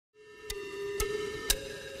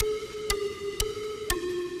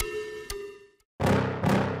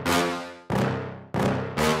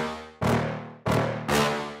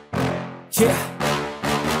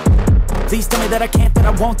yeah. Please tell me that I can't, that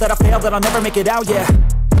I won't, that I fail, that I'll never make it out, yeah.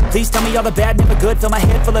 Please tell me all the bad, never good. Fill my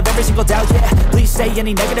head full of every single doubt, yeah. Please say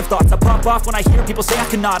any negative thoughts. I pop off when I hear people say I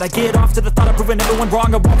cannot. I get off to the thought of proving everyone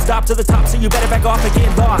wrong. I won't stop to the top, so you better back off and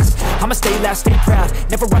get lost. I'ma stay loud, stay proud,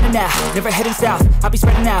 never running out, never heading south. I'll be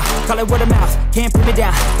spreading out, call it word of mouth. Can't put me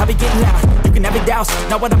down, I'll be getting loud. You can have it douse,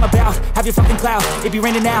 not what I'm about. Have your fucking cloud, it be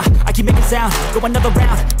raining now. I keep making sound, go another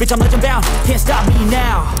round. Bitch, I'm legend bound, can't stop me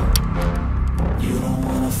now. You don't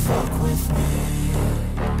wanna fuck with me.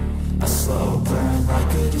 A slow burn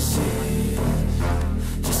like a disease.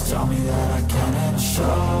 Just tell me that I can and I'll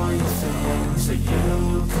show you things that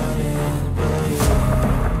you couldn't believe.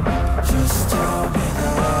 Just tell me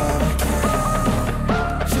that I can.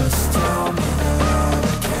 Just tell me that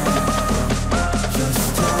I can.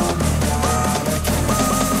 Just tell me that I can.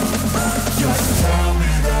 Just tell me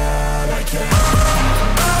that I can.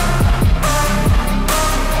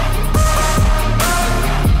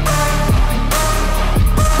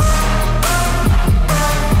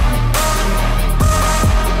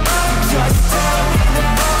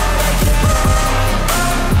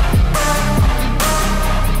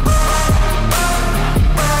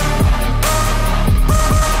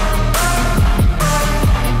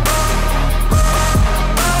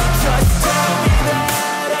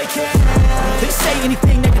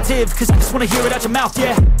 Cause I just wanna hear it out your mouth,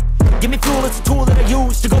 yeah. Give me fuel, it's a tool that I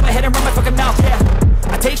use to go ahead and run my fucking mouth, yeah.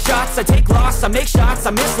 I take shots, I take loss, I make shots,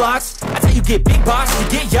 I miss lots. That's how you get big boss, you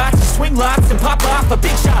get yachts, you swing lots and pop off a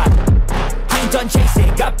big shot. I ain't done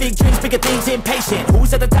chasing, got big dreams, bigger things, impatient.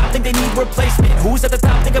 Who's at the top think they need replacement? Who's at the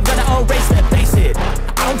top think I'm gonna erase them? Face it,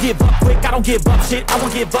 I don't give up quick, I don't give up shit, I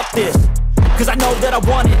won't give up this. Cause I know that I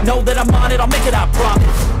want it, know that I'm on it, I'll make it, I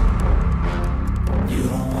promise. You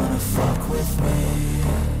don't wanna fuck with me.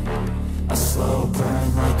 A slow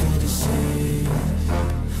burn like a disease.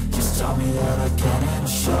 Just tell me that I can and I'll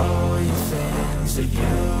show you things that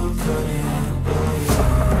you couldn't